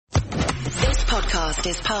podcast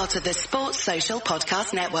is part of the Sports Social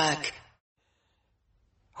Podcast Network.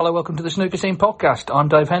 Hello, welcome to the Snooker Scene podcast. I'm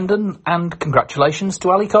Dave Hendon, and congratulations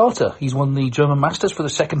to Ali Carter. He's won the German Masters for the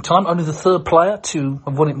second time, only the third player to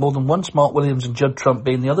have won it more than once, Mark Williams and Judd Trump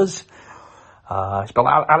being the others. It's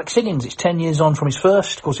about Alex Higgins. It's 10 years on from his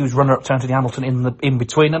first. Of course, he was runner-up to Anthony Hamilton in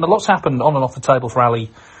between, and a lot's happened on and off the table for Ali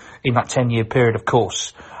in that 10-year period, of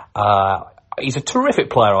course. He's a terrific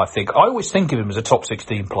player, I think. I always think of him as a top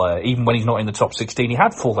 16 player, even when he's not in the top 16. He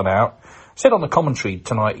had fallen out. Said on the commentary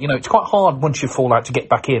tonight, you know, it's quite hard once you fall out to get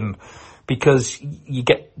back in because you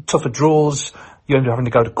get tougher draws, you end up having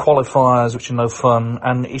to go to qualifiers, which are no fun,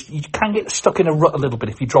 and you can get stuck in a rut a little bit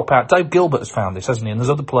if you drop out. Dave Gilbert has found this, hasn't he? And there's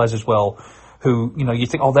other players as well who, you know, you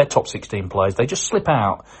think, oh, they're top 16 players. They just slip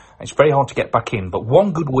out. It's very hard to get back in, but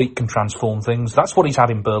one good week can transform things. That's what he's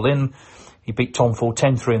had in Berlin. He beat Tom Ford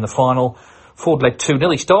 10-3 in the final. Ford led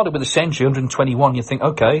 2-0. He started with a century, 121. You think,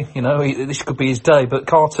 okay, you know, this could be his day. But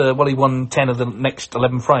Carter, well, he won 10 of the next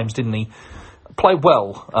 11 frames, didn't he? Played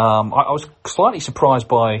well. I was slightly surprised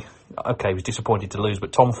by, okay, he was disappointed to lose,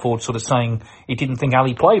 but Tom Ford sort of saying he didn't think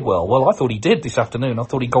Ali played well. Well, I thought he did this afternoon. I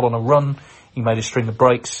thought he got on a run. He made a string of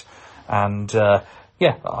breaks. And,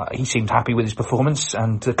 he seemed happy with his performance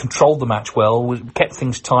and controlled the match well, kept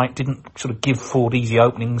things tight, didn't sort of give Ford easy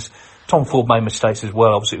openings. Tom Ford made mistakes as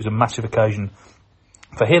well. Obviously, it was a massive occasion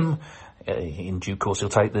for him. In due course, he'll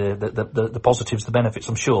take the positives, the benefits,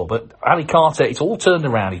 I'm sure. But Ali Carter, it's all turned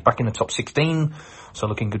around. He's back in the top 16, so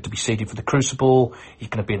looking good to be seeded for the Crucible. He's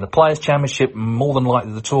going to be in the Players' Championship, more than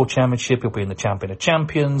likely the Tour Championship. He'll be in the Champion of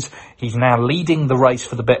Champions. He's now leading the race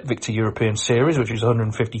for the Bet Victor European Series, which is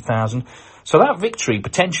 150,000. So that victory,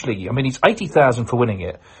 potentially, I mean, it's 80,000 for winning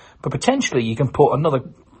it, but potentially you can put another,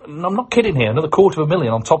 I'm not kidding here, another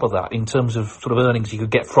 $250,000 on top of that in terms of sort of earnings you could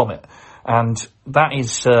get from it. And that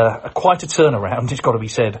is quite a turnaround, it's got to be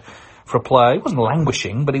said, for a player. He wasn't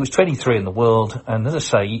languishing, but he was 23 in the world. And as I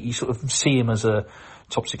say, you sort of see him as a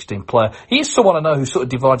top 16 player. He is someone I know who sort of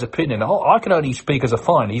divides opinion. I can only speak as a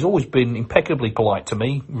find. He's always been impeccably polite to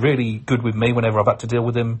me, really good with me whenever I've had to deal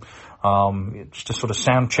with him. Just a sort of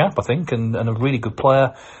sound chap, I think, and a really good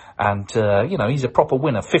player. And, he's a proper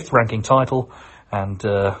winner, 5th ranking title. And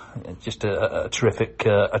just a terrific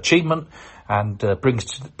achievement, and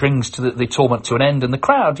brings to the tournament to an end. And the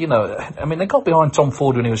crowd, you know, I mean, they got behind Tom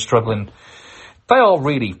Ford when he was struggling. They are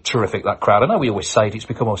really terrific, that crowd. I know we always say it, it's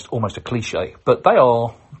become almost a cliche, but they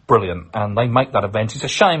are brilliant, and they make that event. It's a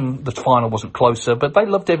shame the final wasn't closer, but they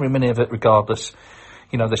loved every minute of it regardless.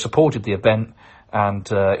 You know, they supported the event, and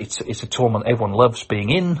it's a tournament everyone loves being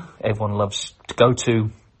in, everyone loves to go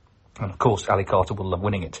to, and of course Ali Carter will love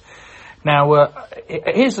winning it. Now,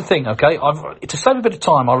 here's the thing, okay? To save a bit of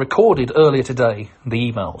time, I recorded earlier today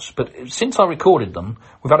the emails, but since I recorded them,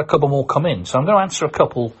 we've had a couple more come in. So I'm going to answer a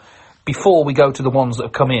couple before we go to the ones that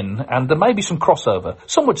have come in, and there may be some crossover.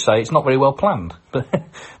 Some would say it's not very well planned, but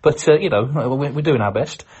we're doing our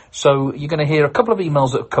best. So you're going to hear a couple of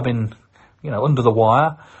emails that have come in, you know, under the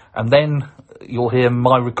wire, and then you'll hear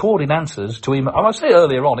my recorded answers to email. I say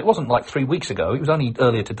earlier on, it wasn't like 3 weeks ago, it was only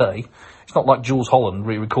earlier today. It's not like Jules Holland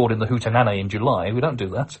re-recording the Hootenanny in July. We don't do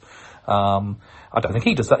that. I don't think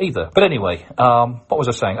he does that either. But anyway, what was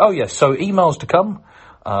I saying? Oh, yes, so emails to come.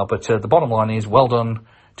 But the bottom line is, well done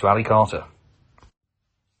to Ali Carter.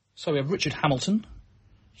 So we have Richard Hamilton.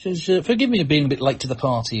 He says, forgive me for being a bit late to the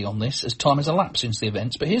party on this, as time has elapsed since the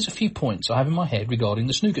events, but here's a few points I have in my head regarding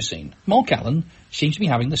the snooker scene. Mark Allen seems to be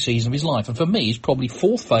having the season of his life, and for me, he's probably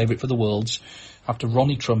 4th favourite for the Worlds after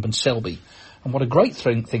Ronnie, Trump and Selby. And what a great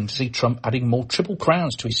thing to see Trump adding more triple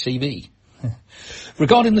crowns to his CV.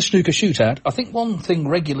 Regarding the snooker shootout, I think one thing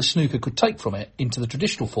regular snooker could take from it into the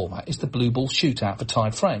traditional format is the blue ball shootout for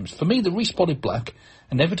tied frames. For me, the respotted black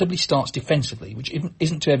inevitably starts defensively, which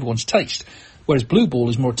isn't to everyone's taste, whereas blue ball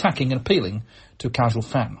is more attacking and appealing to a casual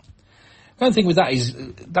fan. The only thing with that is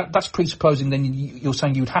that's presupposing then you're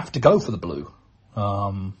saying you'd have to go for the blue,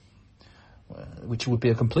 which would be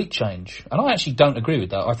a complete change. And I actually don't agree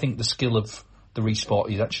with that. I think the skill of the respot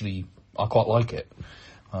is actually, I quite like it.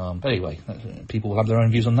 But anyway, people will have their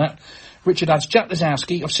own views on that. Richard adds, Jack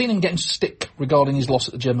Lisowski, I've seen him getting stick regarding his loss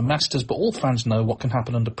at the German Masters, but all fans know what can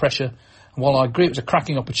happen under pressure. And while I agree it was a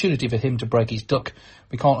cracking opportunity for him to break his duck,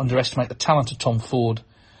 we can't underestimate the talent of Tom Ford,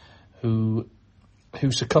 who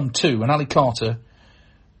succumbed to, and Ali Carter,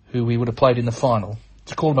 who we would have played in the final.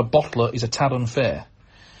 To call him a bottler is a tad unfair.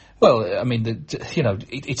 Well, I mean,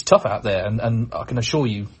 it's tough out there, and I can assure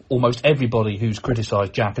you, almost everybody who's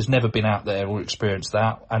criticised Jack has never been out there or experienced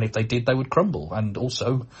that, and if they did, they would crumble. And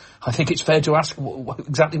also, I think it's fair to ask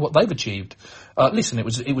exactly what they've achieved. Listen, it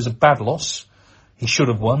was a bad loss. He should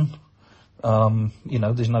have won. You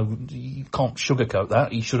can't sugarcoat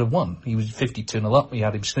that. He should have won. He was 52-0 up. He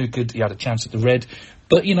had him snookered. He had a chance at the red.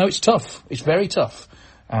 But, it's tough. It's very tough.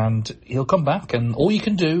 And he'll come back, and all you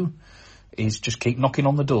can do is just keep knocking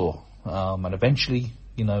on the door. And eventually,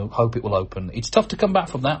 hope it will open. It's tough to come back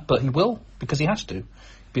from that, but he will, because he has to.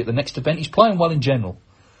 Be at the next event. He's playing well in general.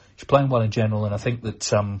 And I think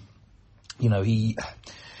that,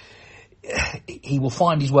 he will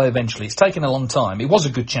find his way eventually. It's taken a long time. It was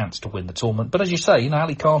a good chance to win the tournament, but as you say,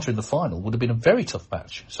 Ali Carter in the final would have been a very tough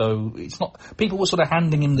match. So it's not. People were sort of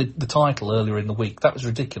handing him the title earlier in the week. That was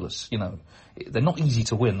ridiculous. They're not easy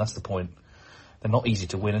to win. That's the point. They're not easy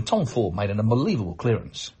to win. And Tom Ford made an unbelievable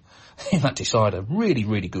clearance in that decider. Really,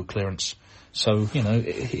 really good clearance. So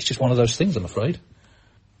it's just one of those things, I'm afraid.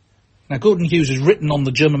 Now, Gordon Hughes has written on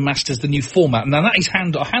the German Masters the new format. Now, that is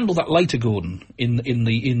I'll handle that later, Gordon, in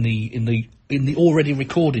the already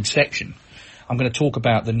recorded section. I'm going to talk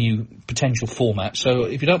about the new potential format. So,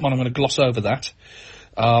 if you don't mind, I'm going to gloss over that.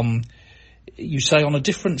 You say on a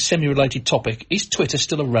different semi-related topic, is Twitter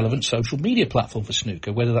still a relevant social media platform for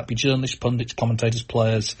snooker? Whether that be journalists, pundits, commentators,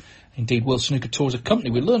 players, indeed World Snooker Tour as a company.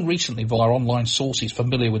 We learned recently via online sources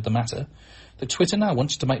familiar with the matter that Twitter now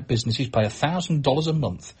wants to make businesses pay $1,000 a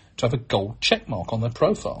month to have a gold checkmark on their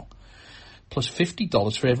profile, plus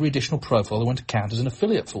 $50 for every additional profile they want to count as an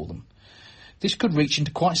affiliate for them. This could reach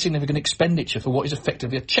into quite significant expenditure for what is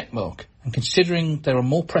effectively a checkmark, and considering there are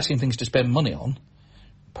more pressing things to spend money on,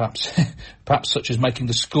 perhaps such as making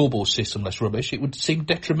the scoreboard system less rubbish, it would seem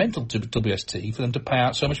detrimental to WST for them to pay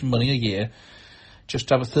out so much money a year just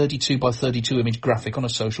to have a 32 by 32 image graphic on a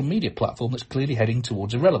social media platform that's clearly heading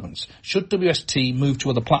towards irrelevance. Should WST move to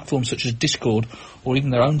other platforms such as Discord or even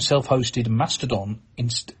their own self-hosted Mastodon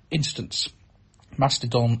instance?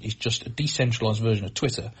 Mastodon is just a decentralised version of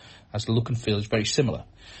Twitter, as the look and feel is very similar.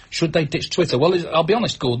 Should they ditch Twitter? Well, I'll be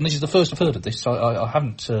honest, Gordon, this is the first I've heard of this. I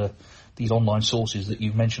haven't, these online sources that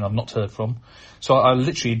you've mentioned I've not heard from. So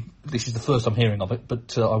this is the first I'm hearing of it,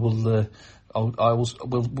 but I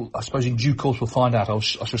suppose in due course we'll find out. I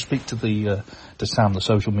shall speak to Sam, the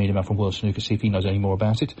social media man from World Snooker, see if he knows any more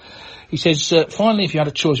about it. He says, finally, if you had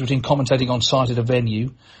a choice between commentating on site at a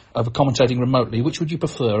venue over commentating remotely, which would you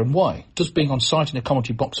prefer and why? Does being on site in a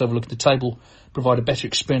commentary box overlooking the table provide a better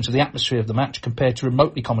experience of the atmosphere of the match compared to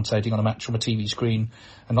remotely commentating on a match from a TV screen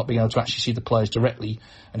and not being able to actually see the players directly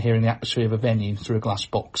and hearing the atmosphere of a venue through a glass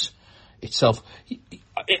box itself?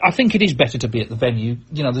 I think it is better to be at the venue.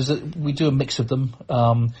 We do a mix of them,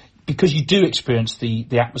 because you do experience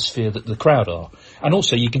the atmosphere that the crowd are. And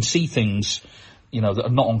also you can see things, that are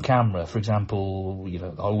not on camera. For example,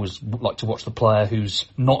 I always like to watch the player who's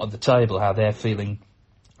not at the table, how they're feeling.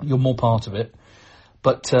 You're more part of it.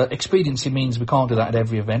 But expediency means we can't do that at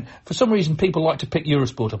every event. For some reason, people like to pick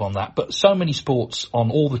Eurosport up on that. But so many sports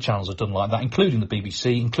on all the channels are done like that, including the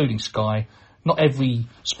BBC, including Sky. Not every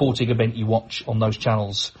sporting event you watch on those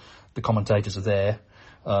channels, the commentators are there.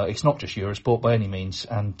 It's not just Eurosport by any means.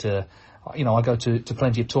 And, I go to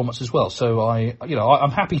plenty of tournaments as well. So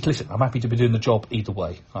I'm happy to listen. I'm happy to be doing the job either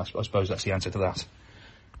way. I suppose that's the answer to that.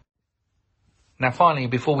 Now, finally,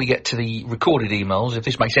 before we get to the recorded emails, if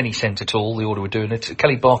this makes any sense at all, the order we're doing it,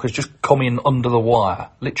 Kelly Barker's just come in under the wire.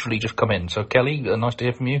 Literally just come in. So, Kelly, nice to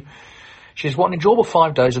hear from you. She says, what an enjoyable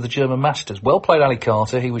 5 days of the German Masters. Well played, Ali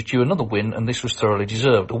Carter. He was due another win, and this was thoroughly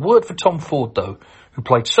deserved. A word for Tom Ford, though, who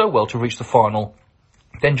played so well to reach the final,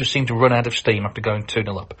 then just seemed to run out of steam after going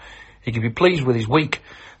 2-0 up. He could be pleased with his week,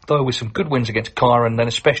 though with some good wins against Kyra, and then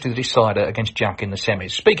especially the decider against Jack in the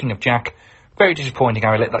semis. Speaking of Jack, very disappointing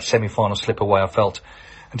how he let that semi-final slip away, I felt.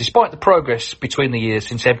 And despite the progress between the years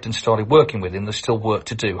since Everton started working with him, there's still work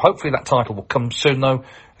to do. Hopefully that title will come soon, though,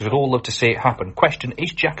 as we'd all love to see it happen. Question,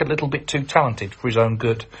 is Jack a little bit too talented for his own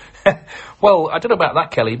good? Well, I don't know about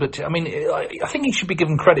that, Kelly, but, I think he should be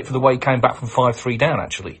given credit for the way he came back from 5-3 down,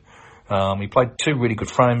 actually. He played 2 really good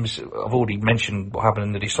frames. I've already mentioned what happened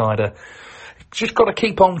in the decider. Just got to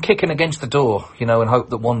keep on kicking against the door, and hope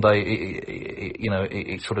that one day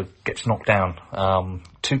it sort of gets knocked down.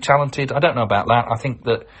 Too talented? I don't know about that. I think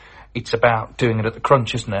that it's about doing it at the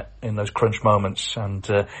crunch, isn't it? In those crunch moments, and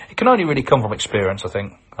it can only really come from experience. I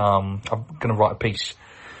think I'm going to write a piece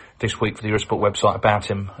this week for the Eurosport website about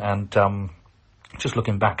him, and just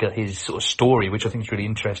looking back at his sort of story, which I think is really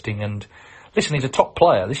interesting. And listen, he's a top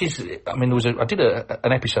player. I did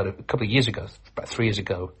an episode a couple of years ago, about 3 years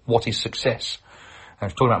ago, What is Success? And I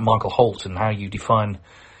was talking about Michael Holt and how you define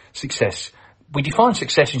success. We define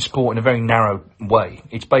success in sport in a very narrow way.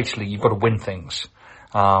 It's basically you've got to win things.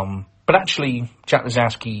 But actually, Jack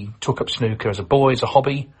Lisowski took up snooker as a boy, as a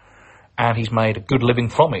hobby, and he's made a good living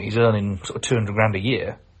from it. He's earning sort of 200 grand a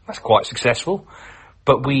year. That's quite successful.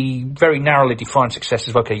 But we very narrowly define success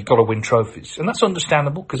as, okay, you've got to win trophies. And that's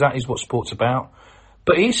understandable, because that is what sport's about.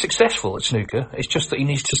 But he is successful at snooker. It's just that he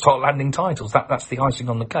needs to start landing titles. That's the icing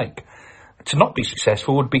on the cake. To not be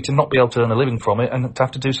successful would be to not be able to earn a living from it and to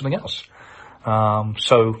have to do something else. I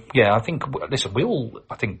think, listen, we all,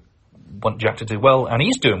 I think, want Jack to do well, and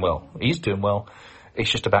he's doing well. He's doing well. It's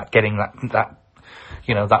just about getting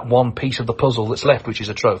that one piece of the puzzle that's left, which is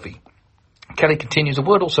a trophy. Kelly continues, a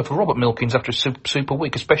word also for Robert Milkins after a super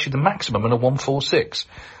week, especially the maximum in a 146.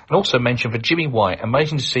 And also mention for Jimmy White,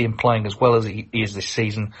 amazing to see him playing as well as he is this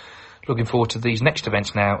season. Looking forward to these next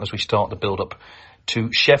events now as we start the build-up to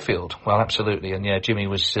Sheffield. Well, absolutely. And yeah, Jimmy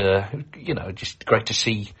was, just great to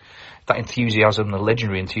see that enthusiasm, the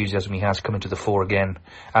legendary enthusiasm he has coming to the fore again.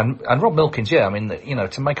 And Rob Milkins, to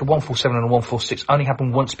make a 147 and a 146 only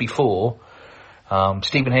happened once before.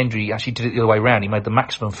 Stephen Hendry actually did it the other way around. He made the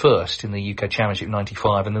maximum first in the UK Championship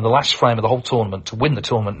 95, and then the last frame of the whole tournament, to win the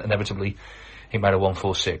tournament, inevitably, he made a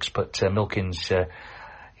 146. But Milkins,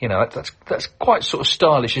 that's quite sort of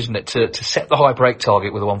stylish, isn't it, to set the high break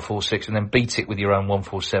target with a 146 and then beat it with your own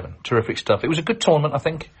 147. Terrific stuff. It was a good tournament, I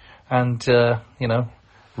think, and,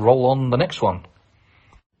 roll on the next one.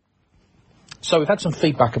 So we've had some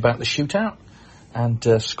feedback about the shootout.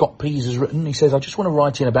 And Scott Pease has written, he says, I just want to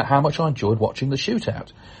write in about how much I enjoyed watching the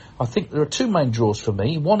shootout. I think there are two main draws for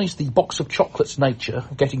me. One is the box of chocolates nature,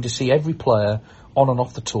 getting to see every player on and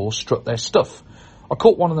off the tour strut their stuff. I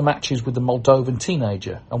caught one of the matches with the Moldovan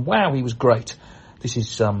teenager, and wow, he was great. This is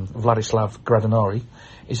Vladislav Gradanari.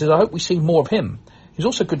 He says, I hope we see more of him. It's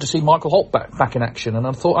also good to see Michael Holt back in action, and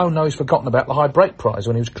I thought, oh no, he's forgotten about the high break prize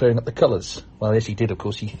when he was clearing up the colours. Well, yes, he did, of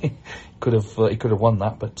course. He could have won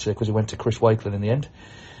that, but because he went to Chris Wakelin in the end.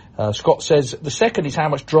 Scott says, the second is how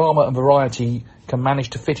much drama and variety can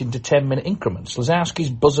manage to fit into 10-minute increments. Lazowski's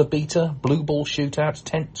buzzer beater, blue ball shootouts,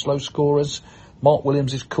 tense low scorers, Mark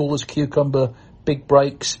Williams' cool as cucumber, big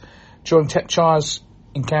breaks. During Tepchaya's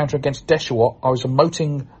encounter against Deshawat, I was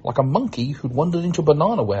emoting like a monkey who'd wandered into a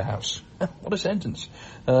banana warehouse. What a sentence.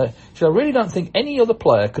 So I really don't think any other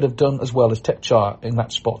player could have done as well as Tepchaya in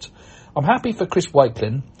that spot. I'm happy for Chris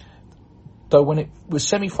Wakelin, though when it was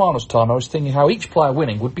semi-finals time I was thinking how each player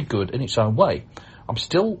winning would be good in its own way. I'm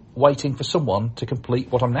still waiting for someone to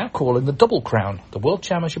complete what I'm now calling the double crown, the World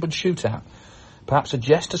Championship and Shootout. Perhaps a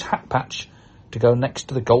Jester's hat patch to go next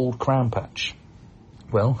to the gold crown patch.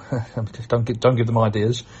 Well, don't give them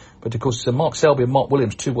ideas. But, of course, Mark Selby and Mark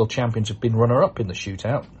Williams, two world champions, have been runner-up in the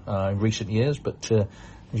shootout in recent years. But,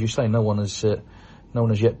 as you say, no one has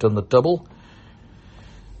yet done the double.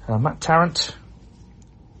 Matt Tarrant,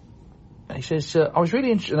 he says, I was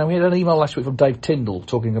really interested. We had an email last week from Dave Tyndall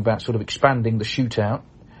talking about sort of expanding the shootout.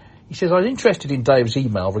 He says, I was interested in Dave's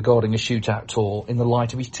email regarding a shootout tour in the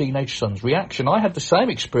light of his teenage son's reaction. I had the same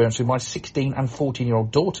experience with my 16 and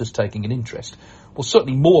 14-year-old daughters taking an interest. Well,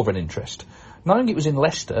 certainly more of an interest. Knowing it was in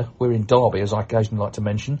Leicester, we're in Derby, as I occasionally like to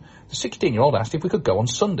mention, the 16-year-old asked if we could go on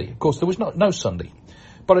Sunday. Of course, there was no Sunday.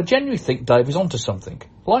 But I genuinely think Dave is onto something.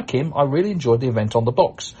 Like him, I really enjoyed the event on the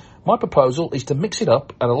box. My proposal is to mix it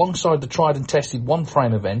up and alongside the tried and tested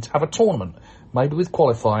one-frame event, have a tournament, maybe with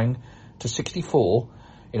qualifying to 64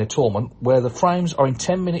 in a tournament where the frames are in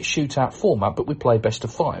 10-minute shootout format, but we play best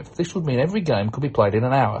of 5. This would mean every game could be played in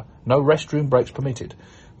an hour. No restroom breaks permitted.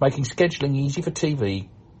 Making scheduling easy for TV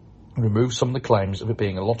and remove some of the claims of it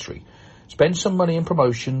being a lottery. Spend some money in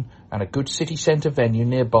promotion and a good city centre venue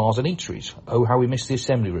near bars and eateries. Oh, how we miss the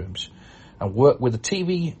assembly rooms. And work with a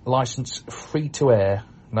TV licence free-to-air,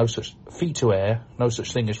 no such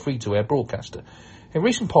thing as free-to-air broadcaster. In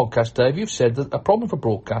recent podcasts, Dave, you've said that a problem for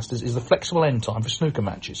broadcasters is the flexible end time for snooker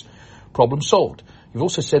matches. Problem solved. You've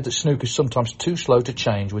also said that snooker is sometimes too slow to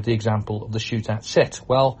change with the example of the shootout set.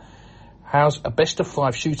 Well, how's a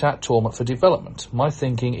best-of-5 shootout tournament for development? My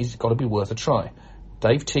thinking is it's got to be worth a try.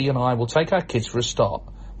 Dave T and I will take our kids for a start.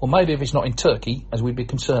 Well, maybe if it's not in Turkey, as we'd be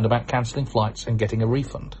concerned about cancelling flights and getting a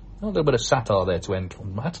refund. A little bit of satire there to end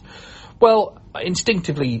on, Matt. Well,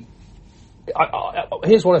 instinctively,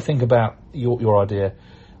 here's what I think about your idea.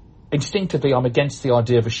 Instinctively, I'm against the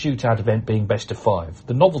idea of a shootout event being best of 5.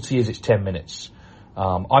 The novelty is it's 10 minutes.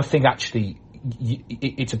 I think actually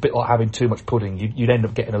it's a bit like having too much pudding. You'd end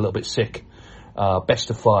up getting a little bit sick. Best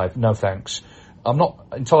of 5, no thanks. I'm not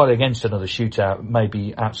entirely against another shootout,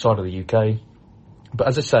 maybe outside of the UK. But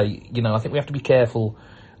as I say, I think we have to be careful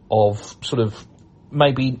of sort of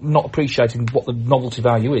maybe not appreciating what the novelty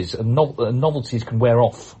value is. And novelties can wear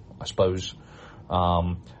off, I suppose.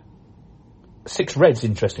 Six Reds,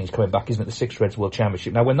 interesting, is coming back, isn't it? The Six Reds World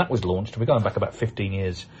Championship. Now, when that was launched, we're going back about 15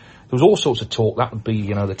 years, there was all sorts of talk. That would be,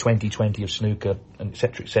 the 2020 of snooker, and et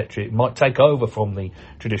cetera, et cetera. It might take over from the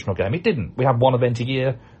traditional game. It didn't. We have one event a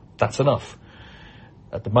year. That's enough.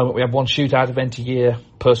 At the moment, we have one shootout event a year.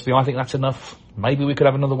 Personally, I think that's enough. Maybe we could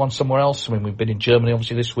have another one somewhere else. I mean, we've been in Germany,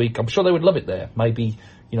 obviously, this week. I'm sure they would love it there. Maybe,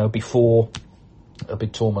 before a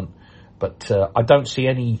big tournament. But I don't see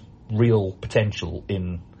any real potential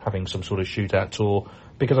in having some sort of shootout tour,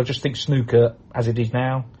 because I just think snooker, as it is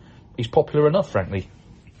now, is popular enough, frankly.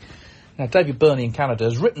 Now, David Burney in Canada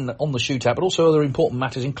has written on the shootout, but also other important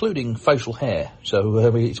matters, including facial hair.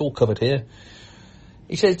 So it's all covered here.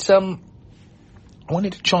 He said, I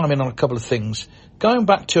wanted to chime in on a couple of things. Going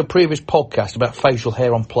back to a previous podcast about facial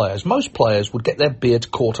hair on players, most players would get their beards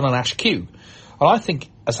caught on an ash cue. And I think,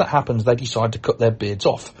 as that happens, they decide to cut their beards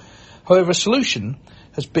off. However, a solution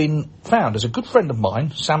has been found, as a good friend of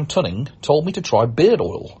mine, Sam Tunning, told me to try beard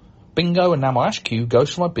oil. Bingo, and now my ash cue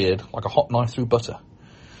goes through my beard like a hot knife through butter.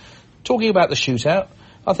 Talking about the shootout,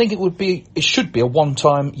 I think it should be a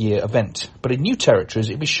one-time year event, but in new territories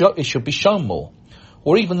it should be shown more,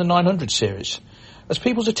 or even the 900 series. As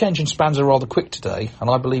people's attention spans are rather quick today, and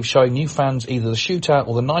I believe showing new fans either the shootout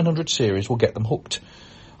or the 900 series will get them hooked.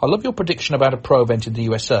 I love your prediction about a pro event in the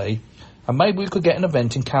USA, and maybe we could get an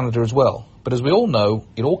event in Canada as well. But as we all know,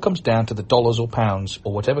 it all comes down to the dollars or pounds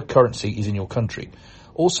or whatever currency is in your country.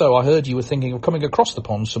 Also, I heard you were thinking of coming across the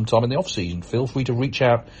pond sometime in the off-season. Feel free to reach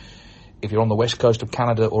out if you're on the west coast of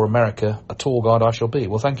Canada or America. A tour guide I shall be.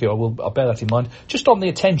 Well, thank you. I'll bear that in mind. Just on the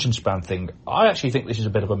attention span thing, I actually think this is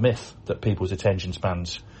a bit of a myth that people's attention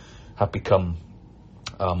spans have become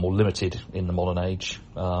more limited in the modern age.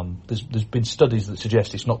 There's been studies that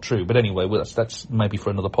suggest it's not true. But anyway, well, that's maybe for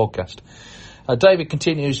another podcast. David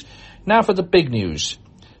continues, now for the big news.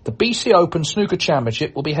 The BC Open Snooker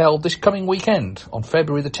Championship will be held this coming weekend on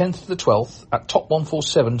February the 10th to the 12th at Top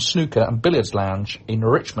 147 Snooker and Billiards Lounge in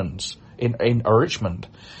Richmond.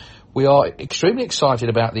 We are extremely excited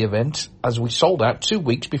about the event as we sold out 2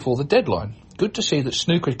 weeks before the deadline. Good to see that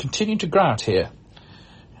snooker is continuing to grow out here.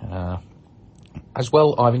 As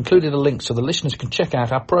well, I've included a link so the listeners can check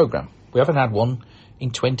out our programme. We haven't had one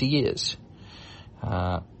in 20 years.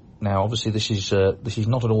 Now, obviously, this is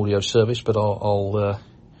not an audio service, but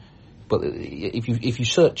but if you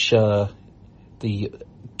search the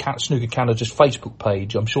Snooker Canada's Facebook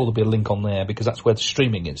page, I'm sure there'll be a link on there because that's where the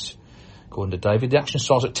streaming is. According to David, the action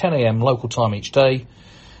starts at 10 a.m. local time each day,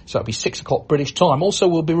 so that'll be 6 o'clock British time. Also,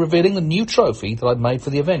 we'll be revealing the new trophy that I've made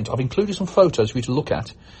for the event. I've included some photos for you to look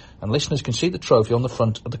at, and listeners can see the trophy on the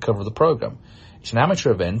front of the cover of the programme. It's an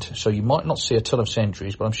amateur event, so you might not see a ton of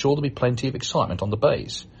centuries, but I'm sure there'll be plenty of excitement on the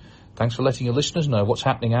bays. Thanks for letting your listeners know what's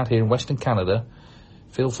happening out here in Western Canada.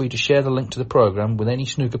 Feel free to share the link to the programme with any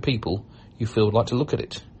snooker people you feel would like to look at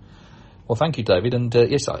it. Well, thank you, David. And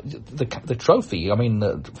yes, the trophy, I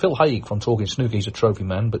mean, Phil Haig from Talking Snooker, he's a trophy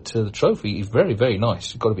man, but the trophy is very, very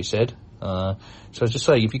nice, it's got to be said. So as I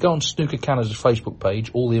say, if you go on Snooker Canada's Facebook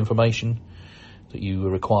page, all the information that you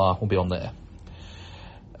require will be on there.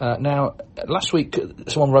 Now, last week,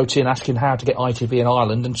 someone wrote in asking how to get ITV in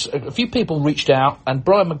Ireland, and a few people reached out, and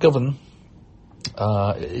Brian McGovern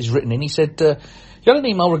is written in. He said, you had an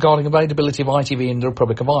email regarding availability of ITV in the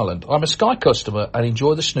Republic of Ireland. I'm a Sky customer and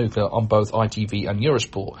enjoy the snooker on both ITV and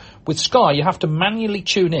Eurosport. With Sky, you have to manually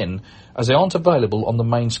tune in as they aren't available on the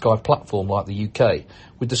main Sky platform like the UK.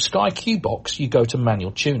 With the Sky Q box, you go to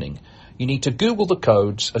manual tuning. You need to Google the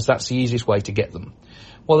codes as that's the easiest way to get them.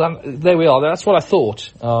 Well, there we are. That's what I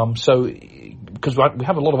thought. Because we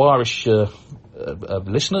have a lot of Irish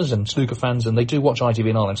listeners and snooker fans, and they do watch ITV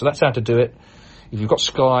in Ireland. So that's how to do it. If you've got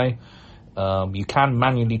Sky, you can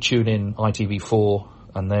manually tune in ITV4,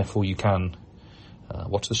 and therefore you can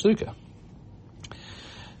watch the snooker.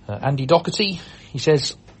 Andy Doherty, he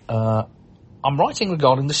says, I'm writing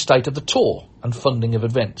regarding the state of the tour and funding of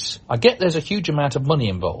events. I get there's a huge amount of money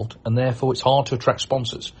involved, and therefore it's hard to attract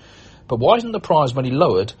sponsors. But why isn't the prize money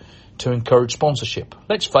lowered to encourage sponsorship?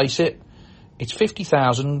 Let's face it, it's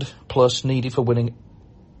 50,000 plus needed for winning.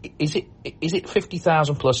 Is it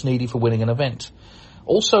 50,000 plus needed for winning an event?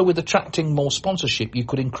 Also, with attracting more sponsorship, you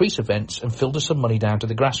could increase events and filter some money down to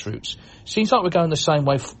the grassroots. Seems like we're going the same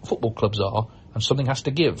way football clubs are, and something has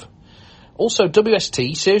to give. Also,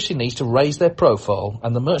 WST seriously needs to raise their profile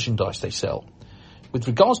and the merchandise they sell. With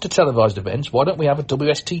regards to televised events, why don't we have a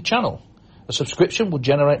WST channel? A subscription would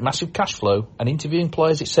generate massive cash flow, and interviewing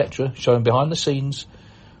players, etc., showing behind the scenes,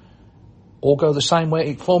 all go the same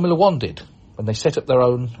way Formula One did, when they set up their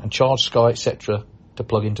own and charged Sky, etc., to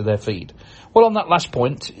plug into their feed. Well, on that last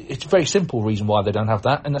point, it's a very simple reason why they don't have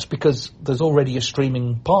that, and that's because there's already a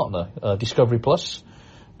streaming partner, Discovery Plus,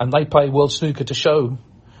 and they pay World Snooker to show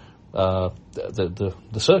the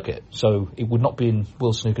circuit. So it would not be in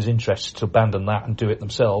World Snooker's interest to abandon that and do it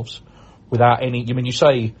themselves without any... I mean, you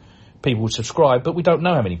say people would subscribe, but we don't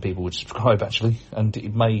know how many people would subscribe, actually, and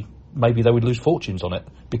it maybe they would lose fortunes on it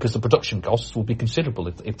because the production costs will be considerable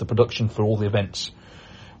if the production for all the events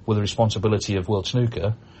were the responsibility of World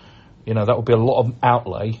Snooker. You know, that would be a lot of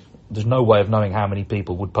outlay. There's no way of knowing how many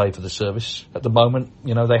people would pay for the service. At the moment,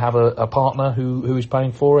 you know, they have a partner who is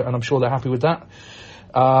paying for it, and I'm sure they're happy with that.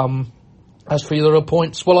 As for the other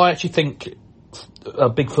points, well, I actually think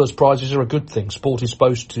big first prizes are a good thing. Sport is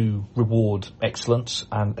supposed to reward excellence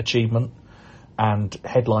and achievement, and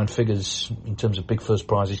headline figures in terms of big first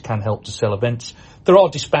prizes can help to sell events. There are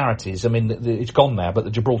disparities. I mean, it's gone now, but the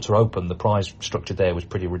Gibraltar Open, the prize structure there was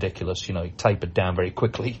pretty ridiculous. You know, it tapered down very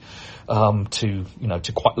quickly to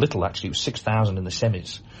quite little, actually. It was 6,000 in the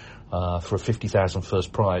semis for a 50,000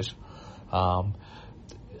 first prize.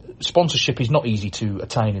 Sponsorship is not easy to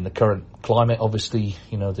attain in the current climate. Obviously,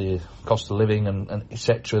 you know, the cost of living and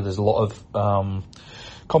etc. There's a lot of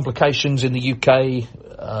complications in the UK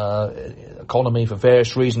economy for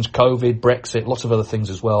various reasons, COVID, Brexit, lots of other things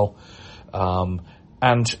as well.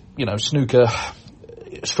 And, you know, snooker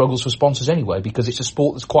struggles for sponsors anyway because it's a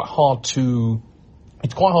sport that's quite hard to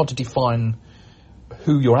define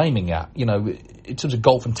who you're aiming at. You know, in terms of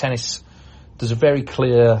golf and tennis, there's a very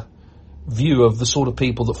clear view of the sort of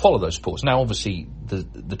people that follow those sports. Now, obviously,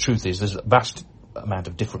 the truth is there's a vast amount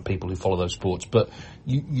of different people who follow those sports, but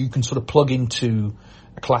you can sort of plug into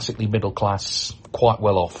a classically middle class, quite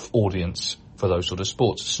well off audience for those sort of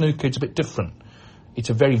sports. Snooker, it's a bit different. It's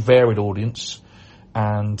a very varied audience,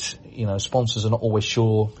 and you know, sponsors are not always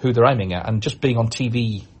sure who they're aiming at, and just being on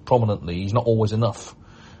TV prominently is not always enough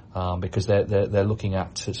because they're looking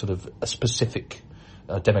at sort of a specific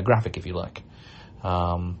demographic, if you like.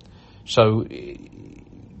 So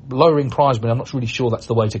lowering prize money, I'm not really sure that's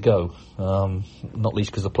the way to go, not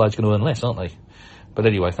least because the players are going to earn less, aren't they? But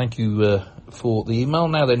anyway, thank you for the email.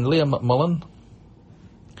 Now then, Liam McMullen.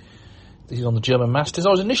 This is on the German Masters. I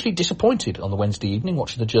was initially disappointed on the Wednesday evening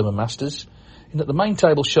watching the German Masters in that the main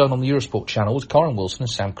table shown on the Eurosport channel was Kyren Wilson and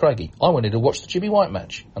Sam Craigie. I went in to watch the Jimmy White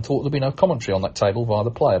match and thought there'd be no commentary on that table via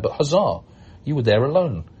the player, but huzzah, you were there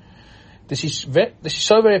alone. This is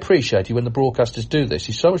so very appreciated when the broadcasters do this.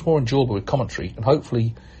 It's so much more enjoyable with commentary and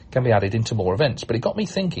hopefully can be added into more events. But it got me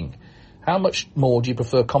thinking, how much more do you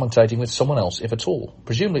prefer commentating with someone else, if at all?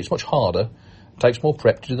 Presumably it's much harder and takes more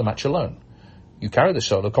prep to do the match alone. You carry the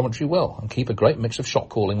solo commentary well and keep a great mix of shot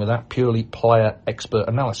calling without purely player expert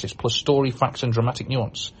analysis, plus story, facts and dramatic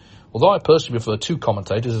nuance. Although I personally prefer two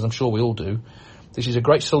commentators, as I'm sure we all do, this is a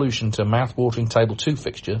great solution to a mouth-watering Table 2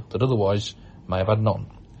 fixture that otherwise may have had none.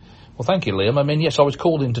 Well, thank you, Liam. I mean, yes, I was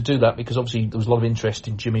called in to do that because obviously there was a lot of interest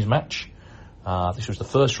in Jimmy's match. This was the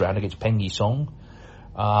first round against Peng Yi-song.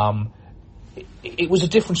 It was a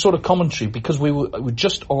different sort of commentary because we were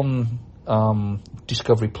just on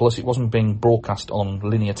Discovery Plus. It wasn't being broadcast on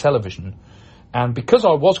linear television. And because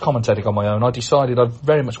I was commentating on my own, I decided I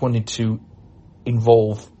very much wanted to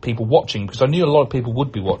involve people watching because I knew a lot of people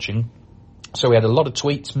would be watching. So we had a lot of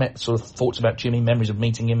tweets, sort of thoughts about Jimmy, memories of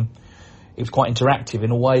meeting him. It was quite interactive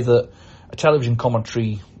in a way that a television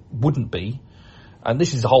commentary wouldn't be. And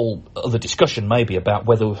this is a whole other discussion maybe about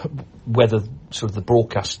whether sort of the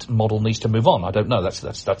broadcast model needs to move on. I don't know.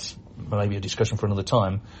 That's maybe a discussion for another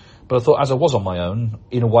time. But I thought as I was on my own,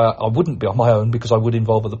 in a way I wouldn't be on my own because I would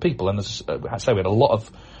involve other people. And as I say, we had a lot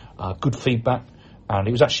of good feedback. And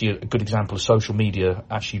it was actually a good example of social media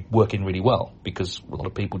actually working really well because a lot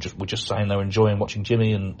of people were just saying they were enjoying watching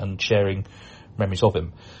Jimmy and sharing memories of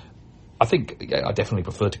him. I think I definitely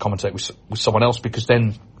prefer to commentate with someone else because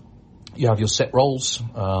then you have your set roles.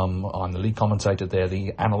 I'm the lead commentator, they're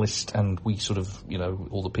the analyst, and we sort of, you know,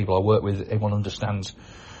 all the people I work with, everyone understands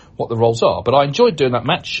what the roles are. But I enjoyed doing that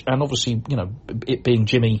match, and obviously, you know, it being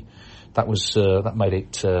Jimmy, that made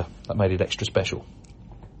it extra special.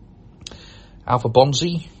 Alpha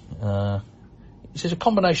Bonzi, it says a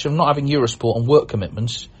combination of not having Eurosport and work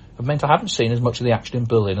commitments have meant I haven't seen as much of the action in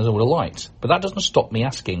Berlin as I would have liked. But that doesn't stop me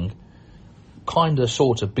asking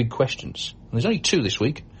sort of big questions. And there's only two this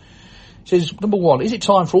week. It says, number one, is it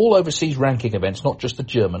time for all overseas ranking events, not just the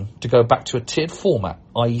German, to go back to a tiered format,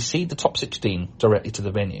 i.e. seed the top 16 directly to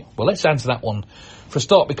the venue? Well, let's answer that one for a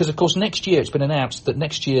start, because, of course, next year it's been announced that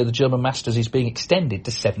next year the German Masters is being extended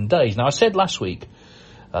to 7 days. Now, I said last week,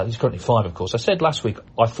 it's currently 5, of course, I said last week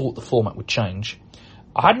I thought the format would change.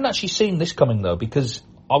 I hadn't actually seen this coming, though, because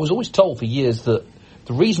I was always told for years that the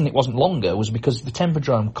The reason it wasn't longer was because the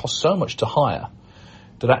Tempodrome cost so much to hire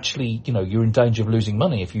that actually, you're in danger of losing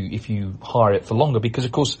money if you hire it for longer, because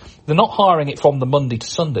of course they're not hiring it from the Monday to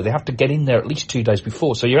Sunday. They have to get in there at least 2 days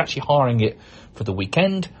before. So you're actually hiring it for the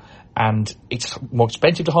weekend, and it's more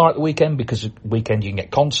expensive to hire at the weekend because at the weekend you can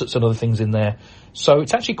get concerts and other things in there. So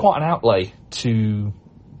it's actually quite an outlay to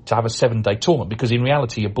have a 7-day tournament, because in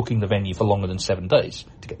reality you're booking the venue for longer than 7 days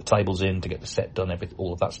to get the tables in, to get the set done,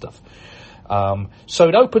 all of that stuff. So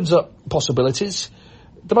it opens up possibilities.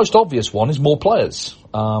 The most obvious one is more players.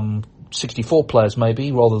 64 players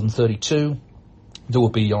maybe, rather than 32. There will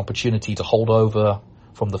be an opportunity to hold over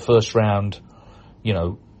from the first round,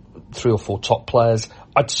 3 or 4 top players.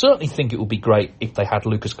 I'd certainly think it would be great if they had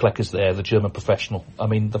Lukas Kleckers there, the German professional. I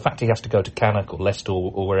mean, the fact he has to go to Canuck or Leicester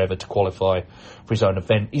or wherever to qualify for his own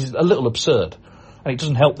event is a little absurd, and it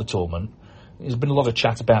doesn't help the tournament. There's been a lot of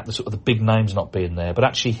chat about the big names not being there, but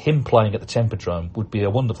actually him playing at the Tempodrome would be a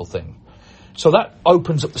wonderful thing. So that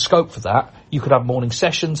opens up the scope for that. You could have morning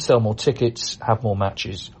sessions, sell more tickets, have more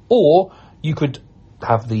matches. Or you could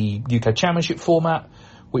have the UK Championship format,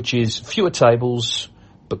 which is fewer tables,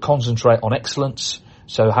 but concentrate on excellence.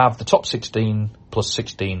 So have the top 16 plus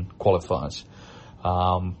 16 qualifiers.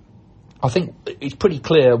 I think it's pretty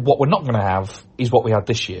clear what we're not going to have is what we had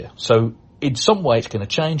this year. So in some way it's going to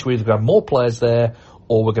change. We're either going to have more players there,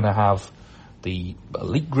 or we're going to have the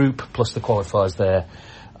elite group plus the qualifiers there.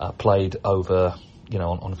 Played over,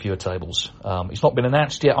 on fewer tables. It's not been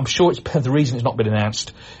announced yet. I'm sure the reason it's not been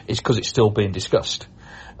announced is because it's still being discussed.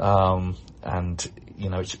 I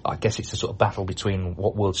guess it's a sort of battle between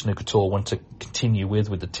what World Snooker Tour want to continue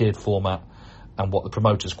with the tiered format and what the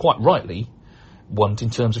promoters quite rightly want in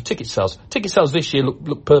terms of ticket sales. Ticket sales this year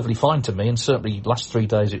look perfectly fine to me, and certainly last 3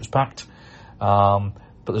 days it was packed. But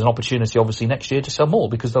there's an opportunity obviously next year to sell more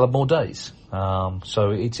because they'll have more days. So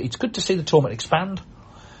it's good to see the tournament expand.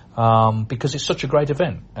 Because it's such a great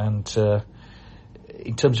event, and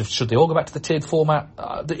in terms of should they all go back to the tiered format,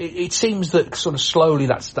 it seems that sort of slowly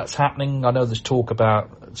that's happening. I know there's talk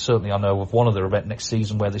about, certainly I know of one other event next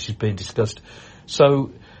season where this is being discussed.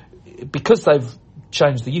 So because they've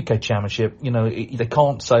changed the UK Championship, they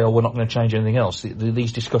can't say, we're not going to change anything else.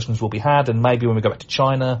 These discussions will be had, and maybe when we go back to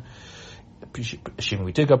China, assuming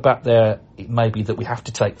we do go back there, it may be that we have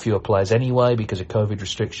to take fewer players anyway because of COVID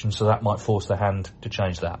restrictions, so that might force their hand to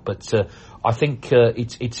change that. But I think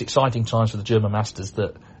it's exciting times for the German Masters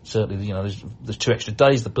that certainly, there's 2 extra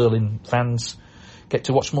days. The Berlin fans get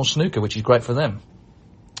to watch more snooker, which is great for them.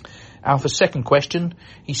 Alpha's second question,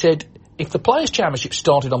 he said, if the Players' Championship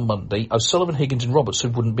started on Monday, O'Sullivan, Higgins and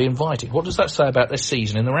Robertson wouldn't be invited. What does that say about their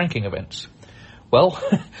season in the ranking events? Well,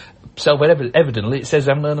 self-evidently, it says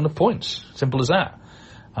they haven't earned enough points. Simple as that.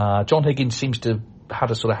 John Higgins seems to have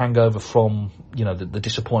had a sort of hangover from, the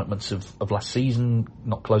disappointments of last season,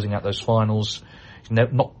 not closing out those finals. He's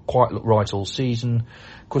not quite looked right all season.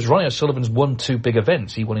 Of course, Ronnie O'Sullivan's won 2 big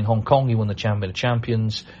events. He won in Hong Kong, he won the Champion of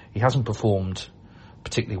Champions. He hasn't performed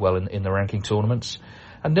particularly well in the ranking tournaments.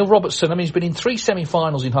 And Neil Robertson, he's been in 3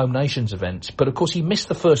 semi-finals in Home Nations events, but of course he missed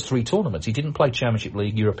the first 3 tournaments. He didn't play Championship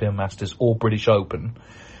League, European Masters or British Open,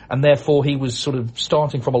 and therefore he was sort of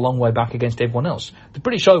starting from a long way back against everyone else. The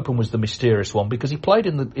British Open was the mysterious one because he played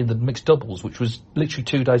in the mixed doubles, which was literally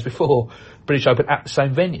 2 days before British Open at the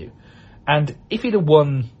same venue. And if he'd have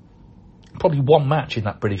won probably 1 match in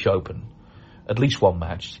that British Open, at least 1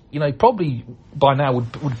 match, he probably by now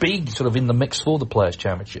would be sort of in the mix for the Players'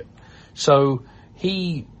 Championship. So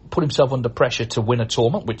he put himself under pressure to win a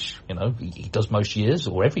tournament, which, he does most years,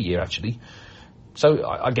 or every year actually. So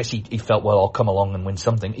I guess he felt, well, I'll come along and win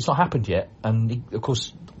something. It's not happened yet. And of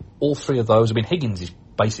course, all 3 of those, Higgins is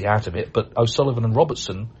basically out of it, but O'Sullivan and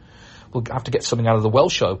Robertson will have to get something out of the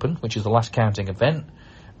Welsh Open, which is the last counting event.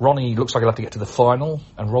 Ronnie looks like he'll have to get to the final,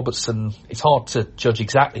 and Robertson, it's hard to judge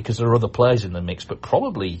exactly because there are other players in the mix, but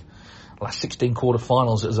probably last 16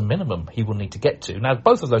 quarterfinals as a minimum he will need to get to. Now,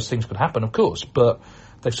 both of those things could happen, of course, but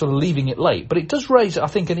they're sort of leaving it late. But it does raise, I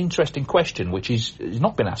think, an interesting question, which is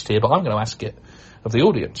not been asked here, but I'm going to ask it of the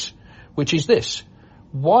audience, which is this.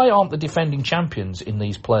 Why aren't the defending champions in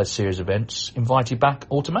these Players' Series events invited back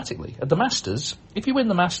automatically? At the Masters, if you win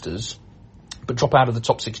the Masters, but drop out of the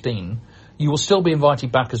top 16, you will still be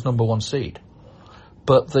invited back as number 1 seed.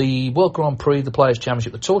 But the World Grand Prix, the Players'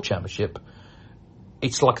 Championship, the Tour Championship,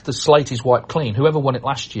 it's like the slate is wiped clean. Whoever won it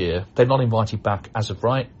last year, they're not invited back as of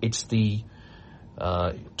right. It's the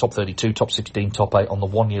top 32, top 16, top 8 on the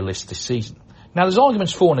 1-year list this season. Now, there's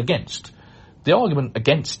arguments for and against, The argument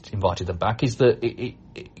against inviting them back is that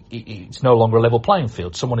it's no longer a level playing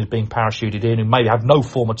field. Someone who's being parachuted in who maybe had no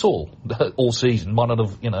form at all season, might not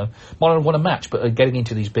have won a match, but are getting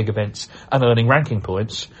into these big events and earning ranking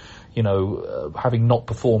points, having not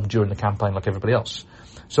performed during the campaign like everybody else.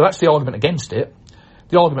 So that's the argument against it.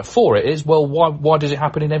 The argument for it is, well, why does it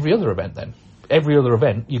happen in every other event then? Every other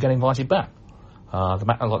event, you get invited back.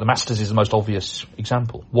 The Masters is the most obvious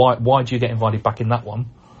example. Why do you get invited back in that one?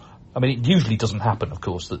 I mean, it usually doesn't happen, of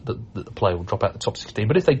course, that the player will drop out the top 16.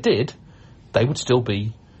 But if they did, they would still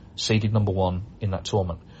be seeded number one in that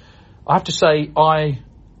tournament. I have to say, I,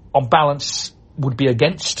 on balance, would be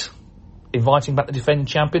against inviting back the defending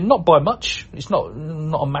champion. Not by much. It's not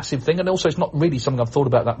a massive thing. And also, it's not really something I've thought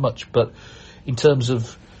about that much. But in terms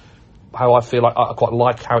of how I feel, I quite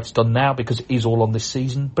like how it's done now because it is all on this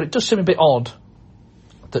season. But it does seem a bit odd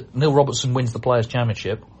that Neil Robertson wins the Players'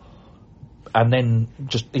 Championship and then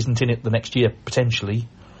just isn't in it the next year, potentially.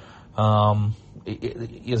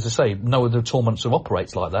 As I say, no other tournament sort of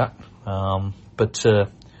operates like that. But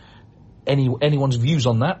anyone's views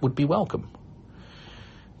on that would be welcome.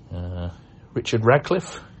 Richard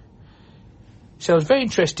Radcliffe. So I was very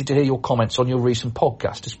interested to hear your comments on your recent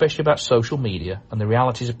podcast, especially about social media and the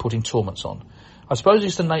realities of putting tournaments on. I suppose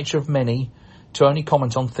it's the nature of many to only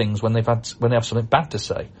comment on things when they have something bad to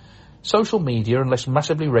say. Social media, unless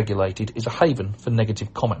massively regulated, is a haven for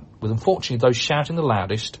negative comment, with unfortunately those shouting the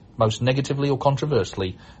loudest, most negatively or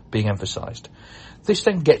controversially, being emphasised. This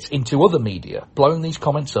then gets into other media, blowing these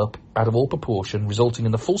comments up out of all proportion, resulting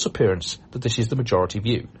in the false appearance that this is the majority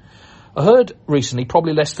view. I heard recently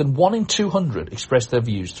probably less than 1 in 200 express their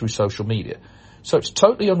views through social media, so it's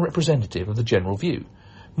totally unrepresentative of the general view.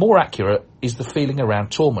 More accurate is the feeling around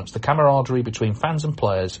tournaments, the camaraderie between fans and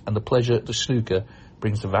players, and the pleasure the snooker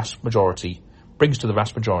brings to the vast majority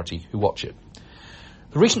who watch it.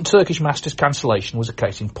 The recent Turkish Masters cancellation was a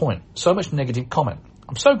case in point. So much negative comment.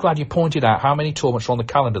 I'm so glad you pointed out how many tournaments are on the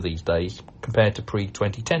calendar these days compared to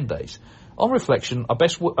pre-2010 days. On reflection, I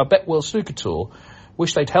bet World Snooker Tour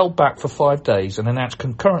wish they'd held back for 5 days and announced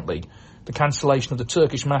concurrently the cancellation of the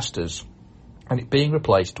Turkish Masters and it being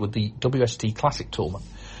replaced with the WST Classic tournament.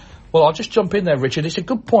 Well, I'll just jump in there, Richard. It's a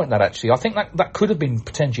good point, that, actually. I think that could have been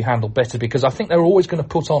potentially handled better because I think they were always going to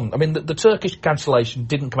put on... I mean, the Turkish cancellation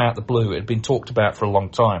didn't come out of the blue. It had been talked about for a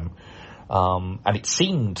long time. And it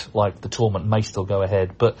seemed like the tournament may still go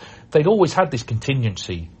ahead. But they'd always had this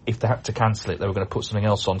contingency. If they had to cancel it, they were going to put something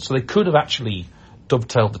else on. So they could have actually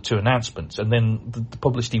dovetailed the two announcements. And then the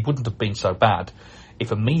publicity wouldn't have been so bad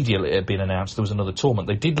if immediately it had been announced there was another tournament.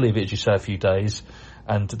 They did leave it, as you say, a few days.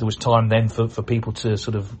 And there was time then for people to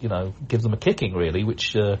sort of, give them a kicking, really,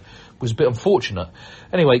 which was a bit unfortunate.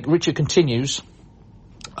 Anyway, Richard continues.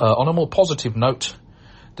 On a more positive note,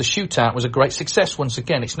 the shootout was a great success once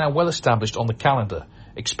again. It's now well established on the calendar.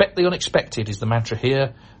 Expect the unexpected is the mantra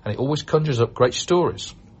here, and it always conjures up great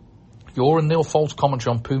stories. Your and Neil Fold's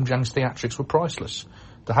commentary on Poomjang's theatrics were priceless.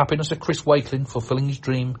 The happiness of Chris Wakelin fulfilling his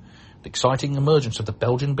dream, the exciting emergence of the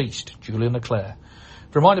Belgian beast, Julian Leclerc.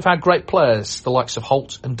 Remind of how great players the likes of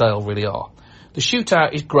Holt and Dale really are. The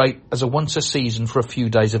shootout is great as a once-a-season for a few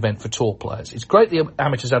days event for tour players. It's great the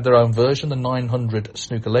amateurs have their own version, the 900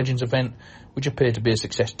 Snooker Legends event, which appeared to be a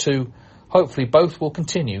success too. Hopefully both will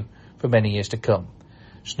continue for many years to come.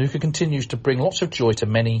 Snooker continues to bring lots of joy to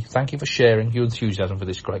many. Thank you for sharing your enthusiasm for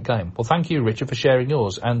this great game. Well, thank you, Richard, for sharing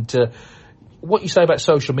yours. And what you say about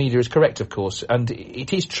social media is correct, of course, and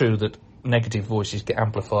it is true that negative voices get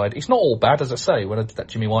amplified. It's not all bad, as I say. When I did that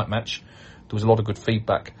Jimmy White match, there was a lot of good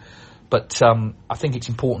feedback. But I think it's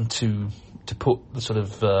important to put the sort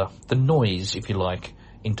of the noise, if you like,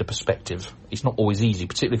 into perspective. It's not always easy,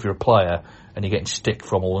 particularly if you're a player and you're getting stick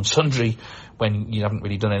from all and sundry when you haven't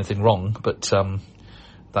really done anything wrong. But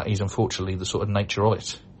that is unfortunately the sort of nature of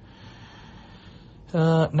it.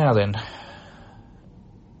 Now then,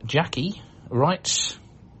 Jackie writes,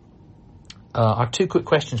 I have 2 quick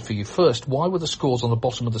questions for you. First, why were the scores on the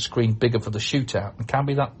bottom of the screen bigger for the shootout? And can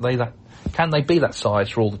they be that size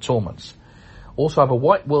for all the tournaments? Also, I have a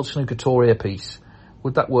white World Snooker Tour earpiece.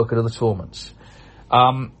 Would that work at other tournaments?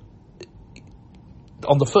 On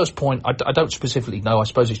the first point, I don't specifically know. I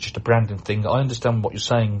suppose it's just a branding thing. I understand what you're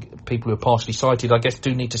saying. People who are partially sighted, I guess,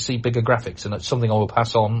 do need to see bigger graphics, and it's something I will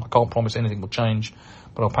pass on. I can't promise anything will change,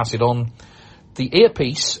 but I'll pass it on. The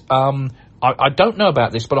earpiece, I don't know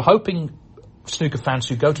about this, but I'm hoping snooker fans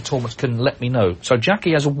who go to tournaments can let me know. So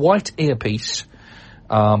Jackie has a white earpiece.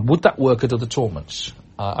 Would that work at other tournaments?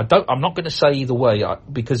 I'm not going to say either way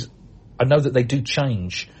because I know that they do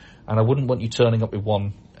change, and I wouldn't want you turning up with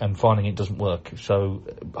one and finding it doesn't work. So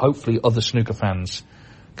hopefully other snooker fans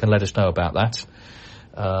can let us know about that.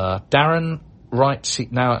 Darren writes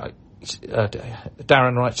Darren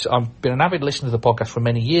writes, I've been an avid listener to the podcast for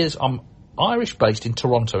many years. I'm Irish based in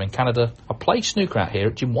Toronto in Canada. I play snooker out here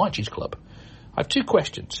at Jim Whitey's club. I have two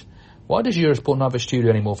questions. Why does Eurosport not have a studio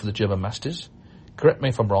anymore for the German Masters? Correct me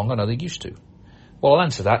if I'm wrong, I know they used to. Well, I'll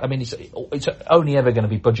answer that. I mean, it's only ever going to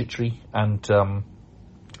be budgetary, and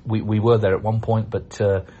we were there at one point, but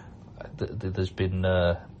there's been,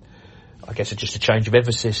 I guess, it's just a change of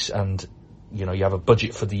emphasis, and you have a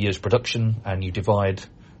budget for the year's production, and you divide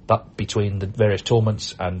that between the various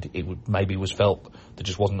tournaments, and maybe was felt there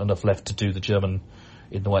just wasn't enough left to do the German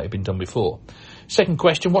in the way it had been done before. Second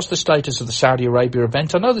question, what's the status of the Saudi Arabia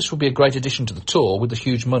event? I know this would be a great addition to the tour with the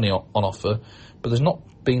huge money on offer, but there's not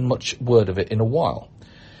been much word of it in a while.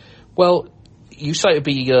 Well, you say it would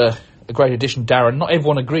be a great addition, Darren. Not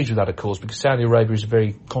everyone agrees with that, of course, because Saudi Arabia is a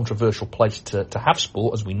very controversial place to have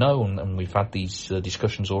sport, as we know, and we've had these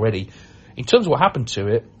discussions already. In terms of what happened to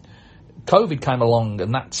it, COVID came along,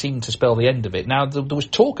 and that seemed to spell the end of it. Now, there was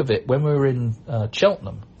talk of it when we were in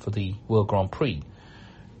Cheltenham for the World Grand Prix.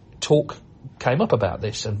 Talk came up about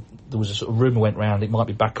this, and there was a sort of rumour went round it might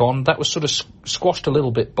be back on. That was sort of squashed a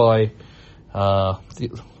little bit by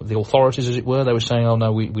the authorities, as it were. They were saying, oh,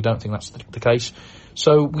 no, we don't think that's the case.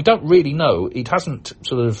 So we don't really know. It hasn't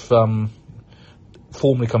sort of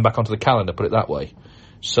formally come back onto the calendar, put it that way.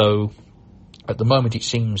 So at the moment it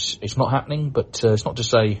seems it's not happening, but it's not to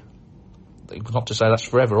say that's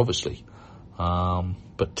forever, obviously.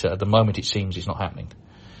 But at the moment it seems it's not happening.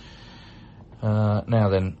 Now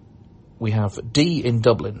then, we have D in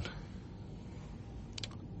Dublin.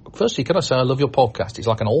 Firstly, can I say I love your podcast. It's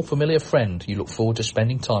like an all-familiar friend. You look forward to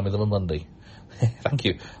spending time with them on Monday. Thank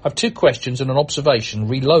you. I have two questions and an observation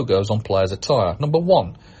re logos on players' attire. Number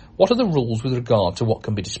one, what are the rules with regard to what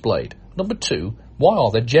can be displayed? Number two, why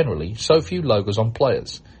are there generally so few logos on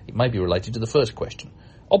players? It may be related to the first question.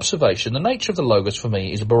 Observation, the nature of the logos for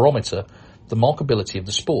me is a barometer of the markability of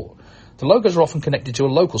the sport. The logos are often connected to a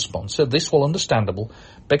local sponsor. This, while understandable,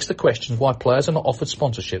 begs the question why players are not offered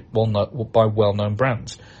sponsorship by well-known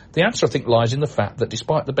brands. The answer, I think, lies in the fact that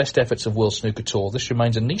despite the best efforts of World Snooker Tour, this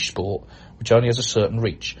remains a niche sport which only has a certain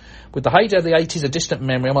reach. With the heyday of the 80s a distant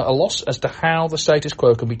memory, I'm at a loss as to how the status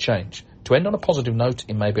quo can be changed. To end on a positive note,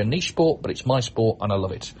 it may be a niche sport, but it's my sport and I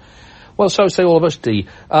love it. Well, so say all of us, D.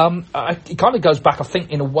 It kind of goes back, I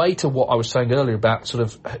think, in a way to what I was saying earlier about sort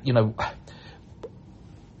of,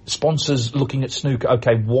 sponsors looking at snooker.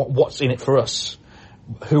 Okay, what's in it for us?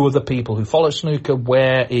 Who are the people who follow snooker?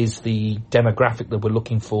 Where is the demographic that we're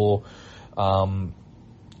looking for?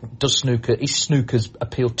 Is snooker's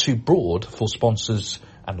appeal too broad for sponsors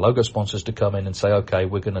and logo sponsors to come in and say, okay,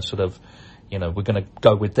 we're going to sort of, we're going to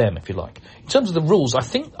go with them, if you like. In terms of the rules, I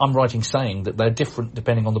think I'm right in saying that they're different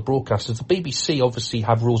depending on the broadcasters. The BBC obviously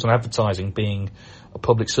have rules on advertising, being a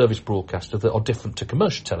public service broadcaster, that are different to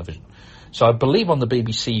commercial television. So I believe on the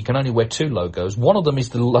BBC you can only wear two logos. One of them is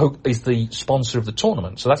the sponsor of the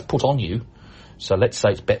tournament, so that's put on you. So let's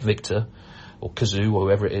say it's Bet Victor or Kazoo or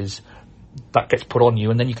whoever it is. That gets put on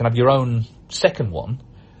you, and then you can have your own second one.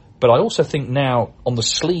 But I also think now on the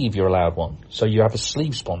sleeve you're allowed one. So you have a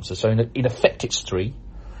sleeve sponsor. So in effect it's three.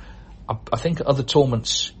 I think at other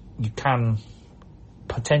tournaments you can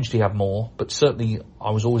potentially have more, but certainly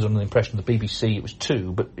I was always under the impression the BBC it was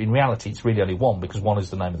two, but in reality it's really only one, because one is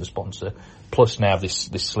the name of the sponsor, plus now this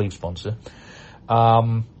sleeve sponsor.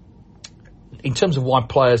 In terms of why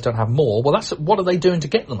players don't have more, well, what are they doing to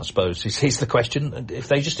get them, I suppose, is the question. If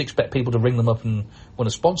they just expect people to ring them up and want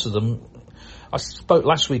to sponsor them. I spoke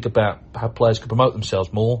last week about how players could promote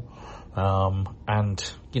themselves more, and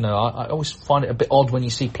I always find it a bit odd when you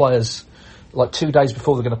see players like 2 days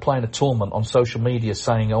before they're going to play in a tournament on social media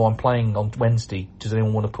saying, oh, I'm playing on Wednesday, does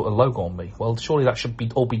anyone want to put a logo on me? Well, surely that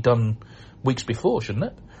should all be done weeks before, shouldn't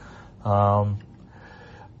it? A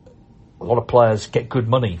lot of players get good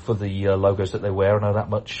money for the logos that they wear, I know that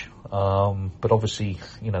much. But obviously,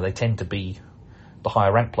 they tend to be the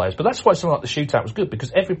higher ranked players. But that's why something like the shootout was good,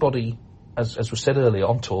 because everybody, as was said earlier,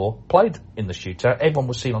 on tour, played in the shootout. Everyone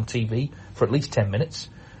was seen on TV for at least 10 minutes.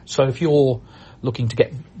 So if you're looking to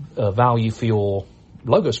get value for your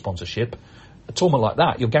logo sponsorship, a tournament like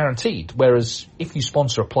that, you're guaranteed. Whereas if you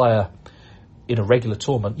sponsor a player in a regular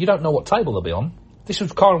tournament, you don't know what table they'll be on. This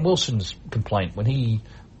was Kyron Wilson's complaint when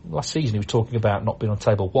last season he was talking about not being on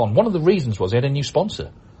table one. One of the reasons was he had a new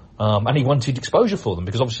sponsor, and he wanted exposure for them,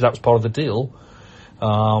 because obviously that was part of the deal.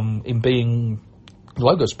 In being a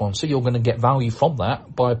logo sponsor, you're going to get value from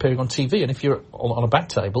that by appearing on TV, and if you're on a back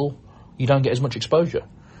table, you don't get as much exposure.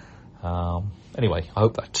 Anyway, I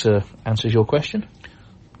hope that answers your question.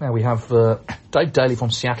 Now we have Dave Daly from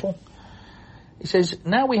Seattle. He says,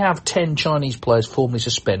 now we have 10 Chinese players formally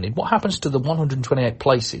suspended. What happens to the 128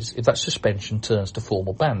 places if that suspension turns to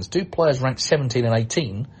formal bans? Do players ranked 17 and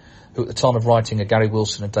 18, who at the time of writing are Gary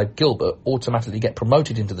Wilson and Dave Gilbert, automatically get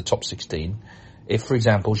promoted into the top 16 if, for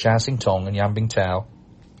example, Zhao Xingtong and Yan Bingtao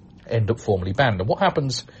end up formally banned? And what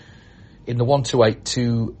happens in the 128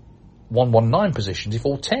 to 119 positions if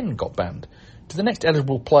all 10 got banned? Do the next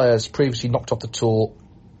eligible players previously knocked off the tour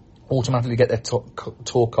automatically get their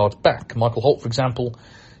tour cards back? Michael Holt, for example,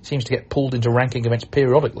 seems to get pulled into ranking events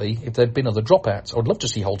periodically if there had been other dropouts. I would love to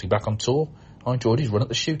see Holty back on tour. I enjoyed his run at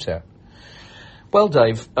the shootout. Well,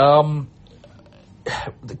 Dave,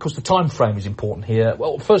 because the time frame is important here.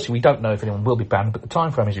 Well, firstly, we don't know if anyone will be banned, but the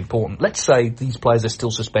time frame is important. Let's say these players are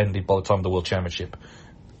still suspended by the time of the World Championship.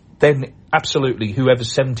 Then, absolutely,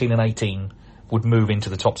 whoever's 17 and 18 would move into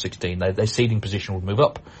the top 16. Their seeding position would move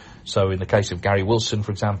up. So in the case of Gary Wilson,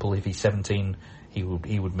 for example, if he's 17, he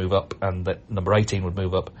would move up, and that number 18 would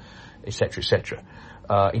move up, etc., etc.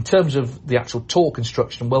 In terms of the actual tour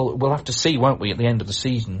construction, well, we'll have to see, won't we, at the end of the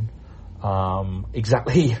season,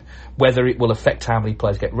 exactly whether it will affect how many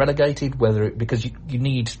players get relegated, because you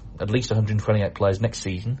need at least 128 players next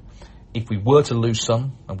season. If we were to lose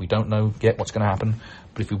some, and we don't know yet what's going to happen,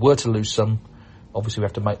 but if we were to lose some, obviously we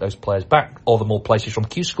have to make those players back, or the more places from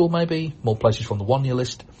Q School maybe, more places from the one-year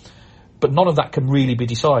list. But none of that can really be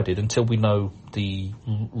decided until we know the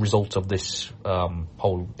result of this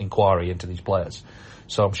whole inquiry into these players.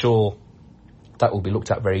 So I'm sure that will be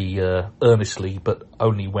looked at very earnestly, but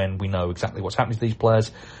only when we know exactly what's happening to these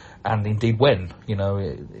players, and indeed when. You know,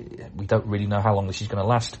 we don't really know how long this is going to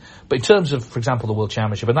last. But in terms of, for example, the World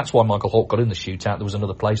Championship, and that's why Michael Holt got in the shootout, there was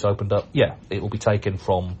another place opened up. Yeah, it will be taken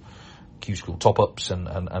from Q School top-ups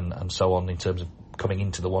and so on in terms of coming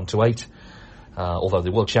into the 128. Although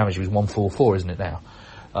the World Championship is 144, isn't it now?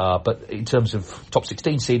 But in terms of top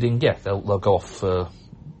 16 seeding, yeah, they'll go off the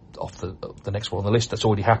next one on the list. That's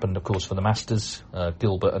already happened, of course, for the Masters.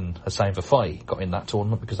 Gilbert and Hussein Fafai got in that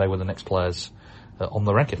tournament because they were the next players on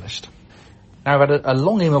the ranking list. Now, I've had a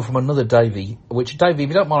long email from another Davey, which, Davey, if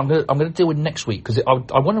you don't mind, I'm going to deal with next week, because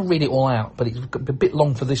I want to read it all out, but it's a bit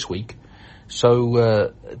long for this week.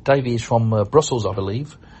 So, Davey is from Brussels, I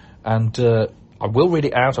believe, and I will read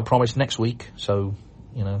it out, I promise, next week. So,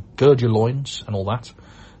 you know, gird your loins and all that.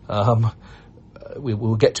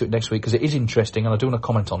 We'll get to it next week because it is interesting, and I do want to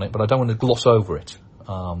comment on it, but I don't want to gloss over it.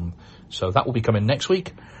 So that will be coming next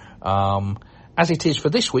week. As it is for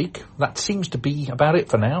this week, that seems to be about it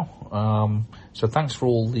for now. So thanks for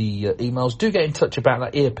all the emails. Do get in touch about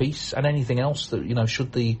that earpiece and anything else that, you know,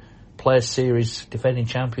 should the Players Series defending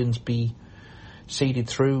champions be seeded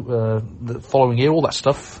through the following year, all that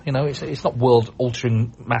stuff. You know, it's not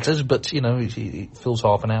world-altering matters, but, you know, it fills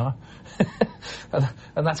half an hour.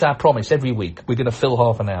 and that's our promise every week. We're going to fill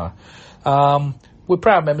half an hour. We're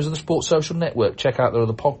proud members of the Sports Social Network. Check out their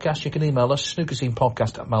other podcasts. You can email us,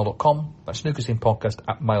 snookerscenepodcast@mail.com. That's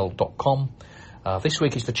snookerscenepodcast@mail.com. This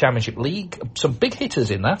week is the Championship League. Some big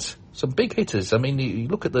hitters in that. Some big hitters. I mean, you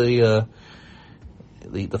look at the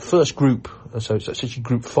first group, so it's actually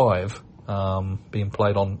Group 5, being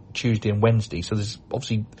played on Tuesday and Wednesday. So there's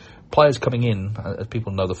obviously players coming in, as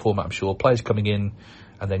people know the format, I'm sure. Players coming in,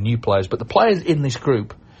 and they're new players. But the players in this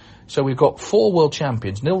group, so we've got 4 world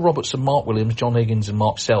champions: Neil Robertson, Mark Williams, John Higgins and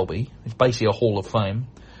Mark Selby. It's basically a Hall of Fame.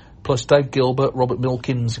 Plus Dave Gilbert, Robert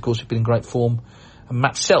Milkins, of course, who's been in great form, and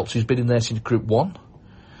Matt Seltz, who's been in there since Group 1.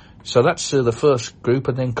 So that's the first group.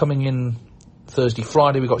 And then coming in Thursday,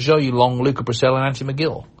 Friday, we've got Zhou Yulong, Luca Brissell and Anthony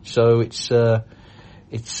McGill. So it's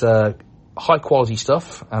high quality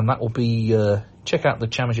stuff, and that will be, check out the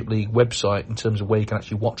Championship League website in terms of where you can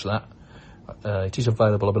actually watch that. It is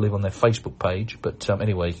available, I believe, on their Facebook page, but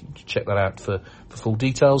anyway, check that out for full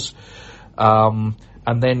details. And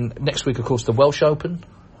then next week, of course, the Welsh Open,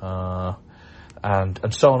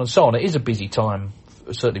 and so on and so on. It is a busy time,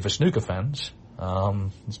 certainly for snooker fans.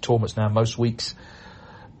 There's tournaments now most weeks.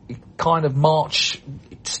 Kind of March,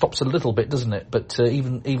 it stops a little bit, doesn't it? But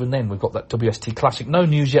even then, we've got that WST Classic. No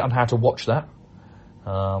news yet on how to watch that.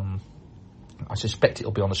 I suspect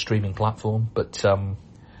it'll be on a streaming platform, but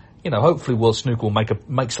you know, hopefully World Snooker will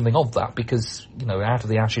make something of that, because, you know, out of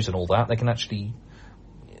the ashes and all that, they can actually,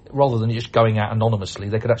 rather than just going out anonymously,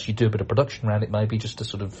 they could actually do a bit of production around it, maybe just to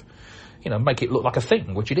sort of, you know, make it look like a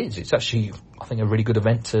thing, which it is. It's actually, I think, a really good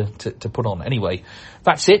event to put on. Anyway,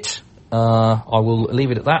 that's it. I will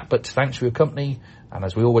leave it at that, but thanks for your company, and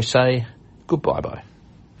as we always say, goodbye-bye.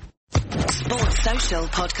 Sports Social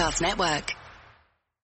Podcast Network.